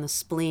Cafe on the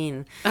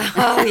Spleen.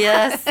 Oh,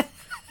 yes.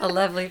 A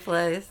lovely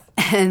place.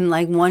 And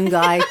one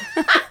guy,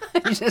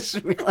 I just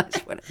realized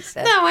what I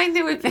said. No, I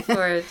knew it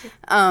before.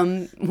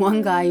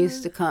 One guy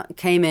used to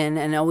came in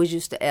and always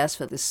used to ask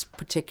for this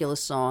particular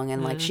song,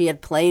 and she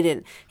had played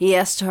it. He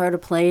asked her to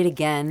play it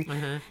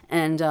again,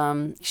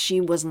 and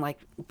she wasn't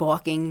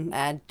balking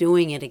at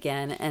doing it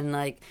again,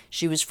 and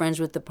she was friends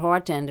with the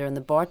bartender, and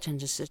the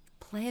bartender said,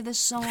 play the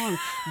song.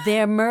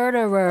 They're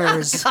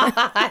murderers. Oh,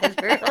 God,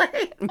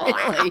 really?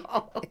 Really?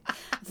 Wow.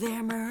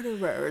 They're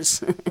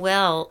murderers.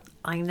 Well,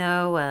 I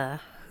know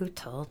who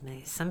told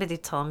me. Somebody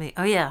told me.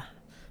 Oh, yeah.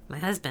 My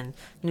husband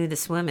knew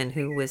this woman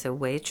who was a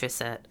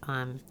waitress at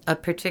a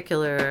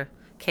particular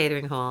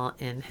catering hall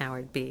in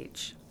Howard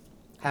Beach.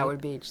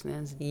 Howard Beach,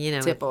 there's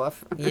tip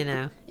off.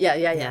 Yeah.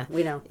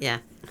 We know. Yeah.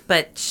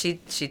 But she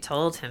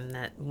told him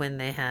that when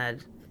they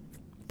had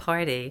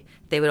party,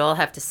 they would all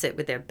have to sit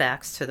with their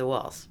backs to the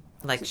walls.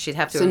 She'd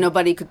have to. So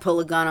nobody could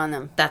pull a gun on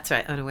them. That's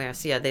right, unaware.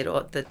 So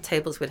the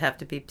tables would have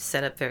to be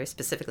set up very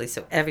specifically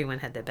so everyone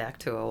had their back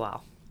to a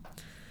wall.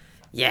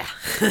 Yeah.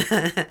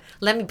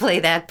 Let me play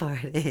that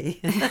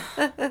party.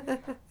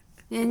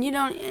 And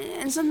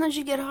and sometimes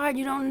you get hard,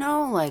 you don't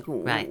know,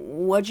 right.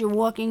 what you're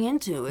walking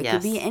into. It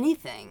could be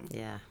anything.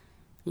 Yeah.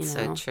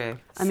 So true.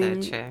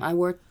 True. I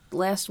worked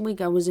last week,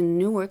 I was in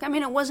Newark.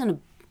 It wasn't a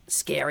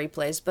scary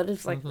place, but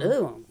it's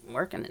I'm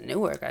working in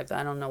Newark. I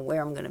don't know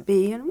where I'm going to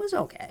be, and it was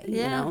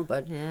okay,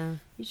 but you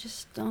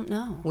just don't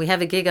know. We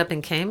have a gig up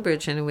in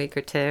Cambridge in a week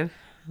or two.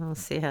 We'll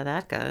see how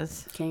that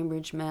goes.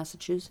 Cambridge,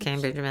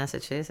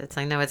 Massachusetts.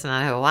 I know it's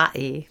not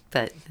Hawaii,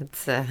 but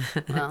it's... Well,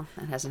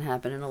 that hasn't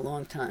happened in a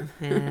long time.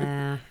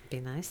 Yeah, it'd be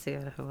nice to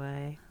go to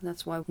Hawaii.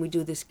 That's why we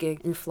do this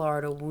gig in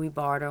Florida. We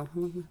barter,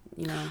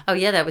 Oh,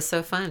 yeah, that was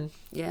so fun.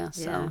 Yeah,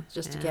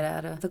 just to get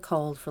out of the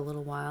cold for a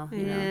little while,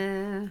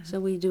 Yeah. So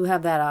we do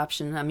have that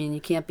option.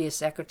 You can't be a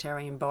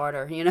secretary and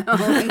barter,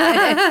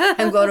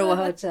 and go to a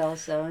hotel,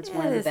 so it's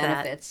one of the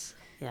benefits.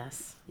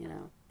 Yes.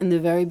 In the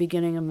very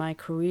beginning of my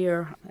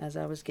career, as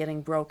I was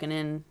getting broken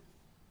in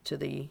to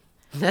the...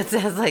 That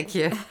sounds like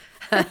you.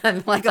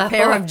 Like a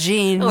pair of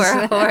jeans. Or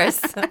a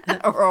horse.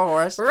 Or a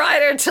horse.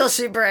 Ride her till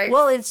she breaks.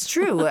 Well, it's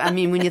true.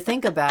 When you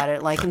think about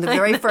it, in the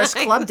very first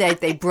club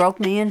date, they broke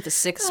me in for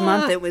 6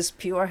 months. It was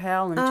pure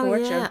hell and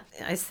torture.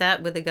 Yeah. I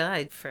sat with a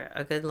guy for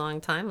a good long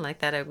time like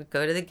that. I would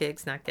go to the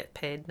gigs, not get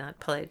paid, not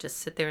play, just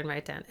sit there and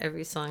write down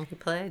every song he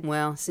played.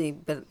 Well, see,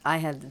 but I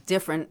had a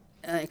different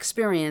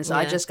experience. Yeah.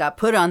 I just got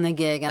put on the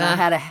gig, and I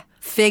had to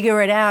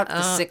figure it out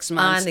for 6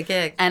 months. On the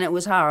gig. And it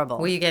was horrible.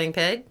 Were you getting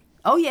paid?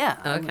 Oh, yeah.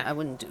 Okay. I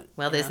wouldn't do it.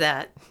 Well, there's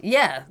that.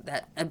 Yeah,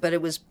 but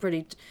it was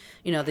pretty,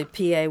 the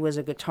PA was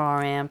a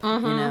guitar amp,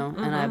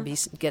 and I'd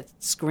get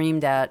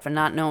screamed at for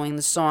not knowing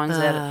the songs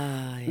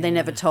that they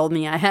never told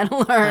me I had to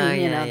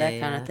learn, that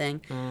kind of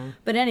thing.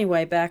 But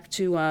anyway, back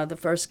to the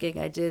first gig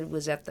I did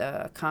was at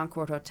the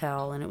Concord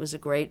Hotel, and it was a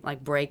great,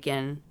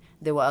 break-in.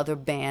 There were other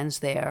bands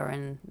there,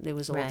 and there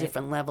was all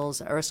different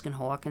levels. Erskine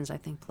Hawkins, I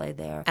think, played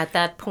there. At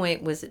that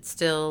point, was it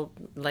still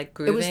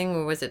grooving,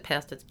 or was it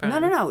past its prime?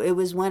 No. It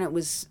was when it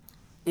was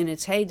in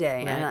its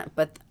heyday. Right.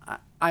 But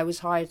I was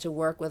hired to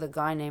work with a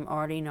guy named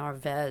Artie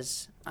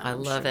Narvez. I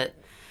love it.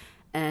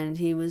 And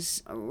he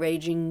was a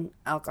raging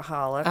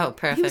alcoholic. Oh,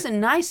 perfect. He was the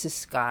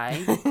nicest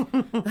guy.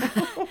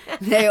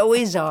 They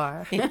always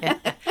are. Yeah.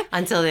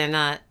 Until they're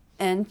not.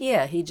 And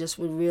yeah, he just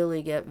would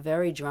really get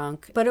very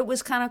drunk. But it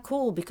was kind of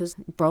cool because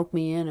it broke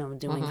me in on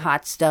doing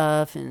hot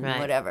stuff and Right.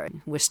 whatever.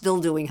 We're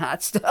still doing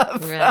hot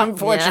stuff, Right.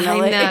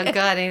 unfortunately. Yeah, I know.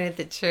 God, ain't it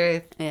the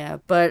truth? Yeah,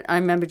 but I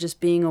remember just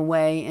being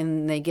away,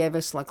 and they gave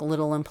us like a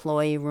little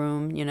employee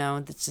room, you know,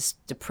 that's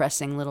just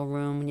depressing little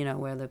room, you know,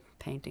 where the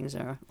paintings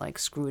are like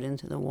screwed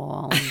into the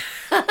wall, and,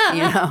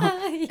 you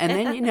know. And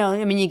then, you know,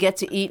 I mean, you get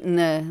to eat in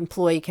the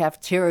employee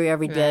cafeteria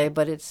every day, Right.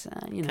 but it's,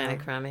 you know, Kind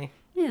of crummy.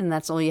 and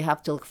that's all you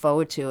have to look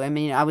forward to. I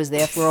mean, I was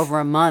there for over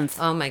a month.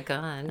 Oh my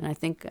God. And I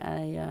think I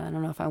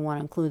don't know if I want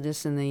to include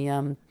this in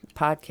the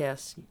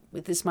podcast.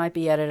 This might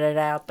be edited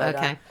out, but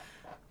Okay.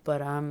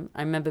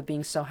 I remember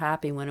being so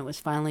happy when it was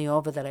finally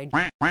over that I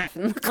drove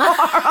in the car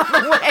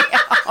on the way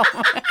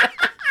home.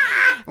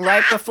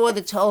 Right before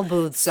the toll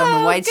booths on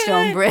the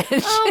Whitestone good.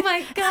 Bridge. Oh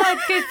my God,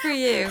 good for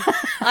you.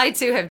 I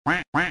too have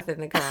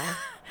in the car.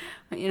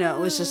 You know, it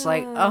was just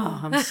like, oh,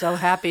 I'm so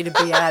happy to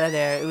be out of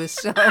there. It was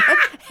so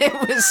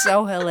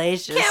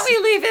hellacious. Can't we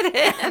leave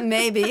it in?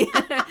 Maybe.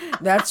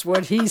 That's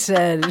what he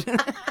said.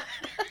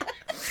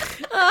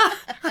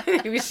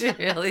 We should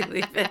really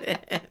leave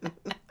it in.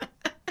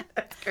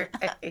 That's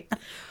great.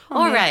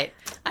 All right.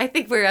 I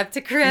think we're up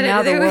to credit Now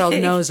of the the world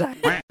week. knows I.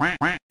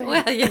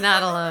 Well, you're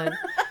not alone.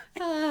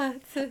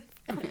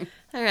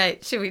 All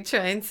right. Should we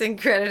try and sing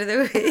credit of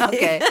the week?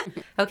 Okay.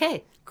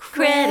 Okay.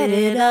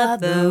 Credit of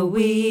the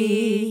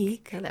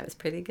week. Oh, that was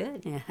pretty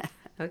good. Yeah.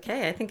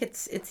 Okay. I think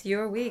it's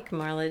your week,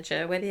 Marla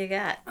Jo. What do you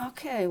got?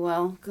 Okay,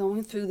 well,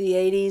 going through the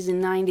 80s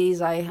and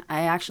 90s, I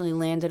actually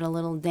landed a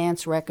little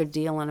dance record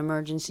deal on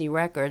Emergency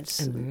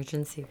Records.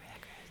 Emergency records.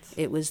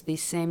 It was the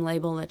same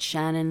label that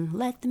Shannon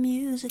Let the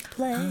Music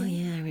Play. Oh,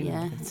 yeah, I remember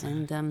Yeah, that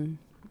song. and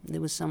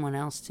there was someone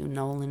else too,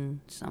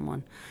 Nolan,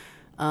 someone.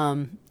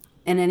 And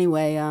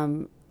anyway,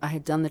 I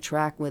had done the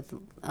track with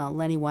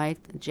Lenny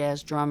White, the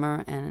jazz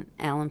drummer, and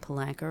Alan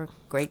Palanker,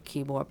 great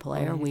keyboard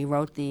player. We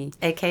wrote the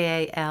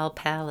AKA Al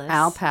Palace.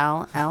 Al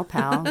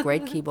Pal,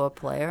 great keyboard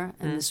player,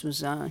 and this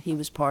was he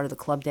was part of the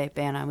club date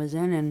band I was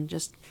in, and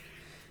just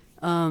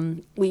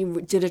we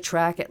did a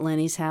track at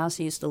Lenny's house.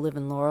 He used to live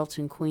in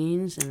Laurelton,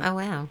 Queens, and Oh,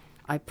 wow.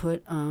 I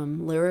put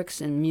lyrics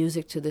and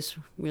music to this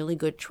really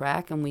good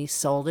track, and we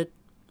sold it.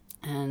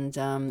 And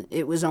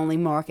it was only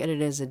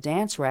marketed as a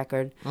dance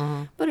record,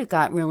 but it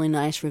got really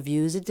nice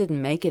reviews. It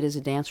didn't make it as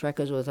a dance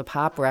record; it was a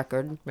pop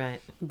record.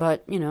 Right.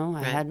 But you know,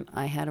 Right.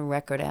 I had a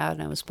record out,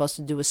 and I was supposed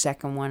to do a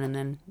second one, and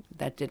then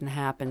that didn't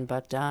happen.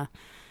 But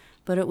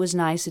it was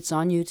nice. It's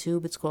on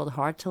YouTube. It's called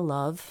Hard to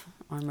Love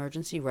on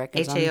Emergency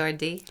Records.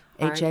 HARD.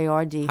 HARD.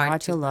 Hard Hard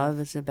to to Love.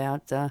 It's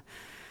about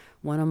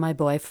one of my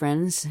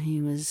boyfriends.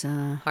 He was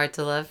Hard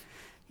to love.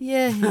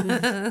 yeah,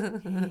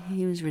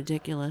 he was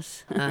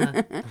ridiculous.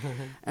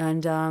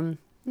 And,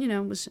 you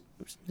know, it was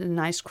a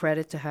nice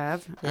credit to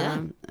have.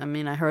 Yeah. I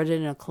mean, I heard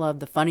it in a club.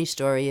 The funny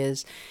story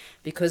is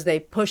because they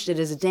pushed it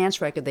as a dance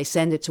record, they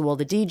send it to all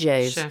the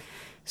DJs. Sure.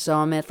 So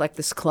I'm at, like,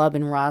 this club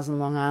in Roslyn,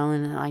 Long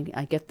Island, and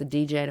I get the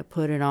DJ to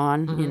put it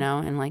on, you know,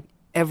 and, like,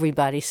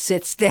 everybody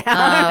sits down.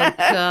 Oh,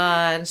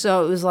 God.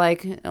 So it was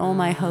like all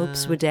my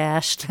hopes were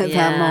dashed at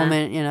yeah. that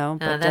moment, you know.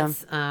 Oh,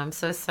 But, I'm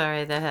so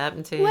sorry that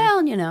happened to you.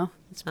 well, you know,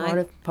 it's part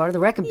of the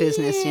record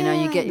business. You know,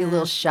 you get your Yeah.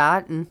 little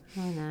shot, and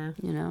I know.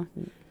 you know,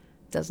 it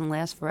doesn't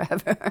last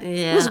forever.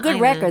 Yeah, It was a good I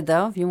record,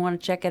 though. If you want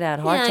to check it out,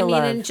 Hard Yeah, to I mean,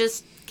 Love. and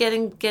just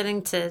getting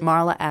to.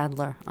 Marla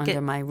Adler under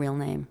Get- my real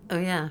name. Oh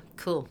yeah,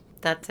 cool.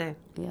 That too.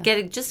 Yeah.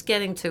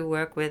 Getting to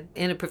work with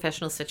in a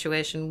professional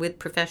situation with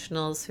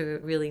professionals who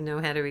really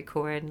know how to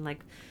record and like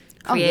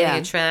creating yeah.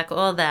 a track,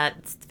 all that.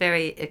 It's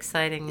very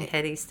exciting,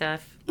 heady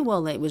stuff.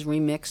 Well, it was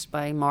remixed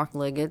by Mark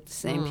Liggett, the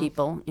same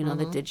people, you know,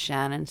 that did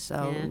Shannon. So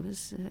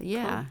Mm-hmm.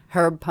 Yeah. it was,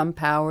 Herb Pump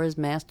Powers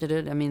mastered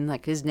it. I mean,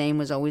 like his name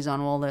was always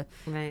on all the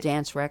Right.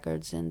 dance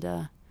records,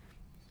 and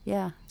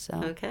yeah. So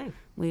Okay.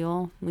 we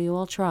all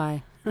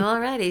try.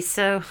 Alrighty,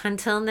 so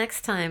until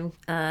next time,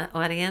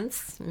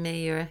 audience,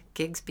 may your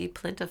gigs be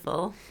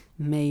plentiful.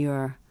 May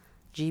your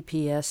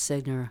GPS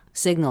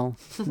signal.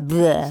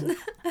 Bleh,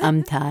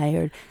 I'm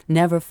tired.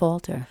 Never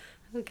falter.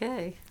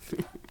 Okay.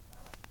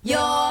 Your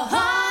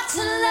heart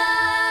to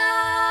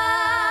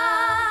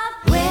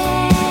love.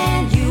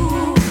 When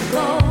you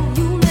go,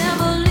 you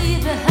never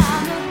leave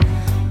behind a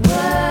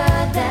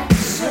word that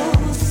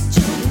shows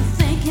that you're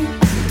thinking.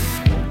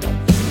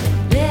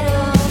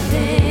 Little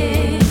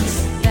things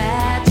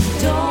that you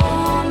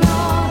don't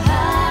know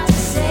how to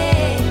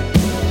say.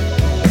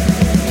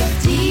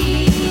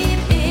 Deep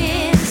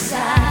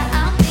inside, I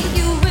think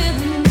you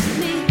really miss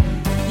me.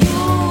 You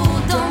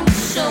don't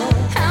show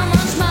how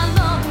much my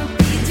love would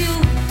be due.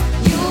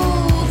 You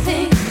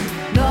think,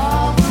 no.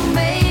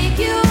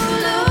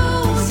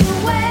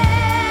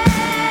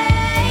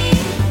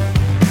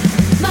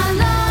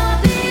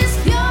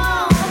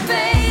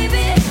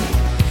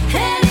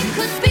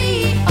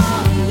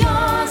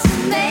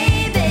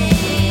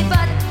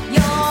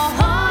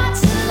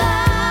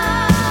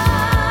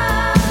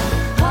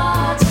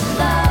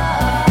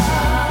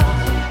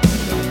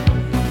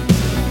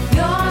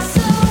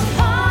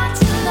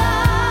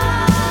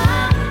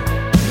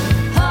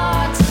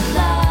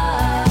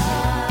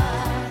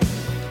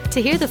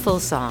 To hear the full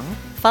song,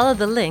 follow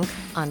the link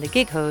on the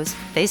Gig Hose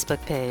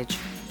Facebook page.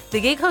 The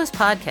Gig Hose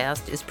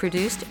podcast is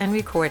produced and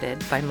recorded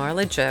by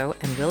Marla Joe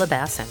and Willa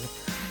Basson,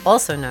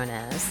 also known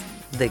as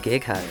The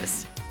Gig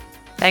Hose.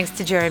 Thanks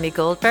to Jeremy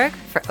Goldberg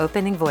for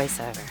opening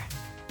voiceover.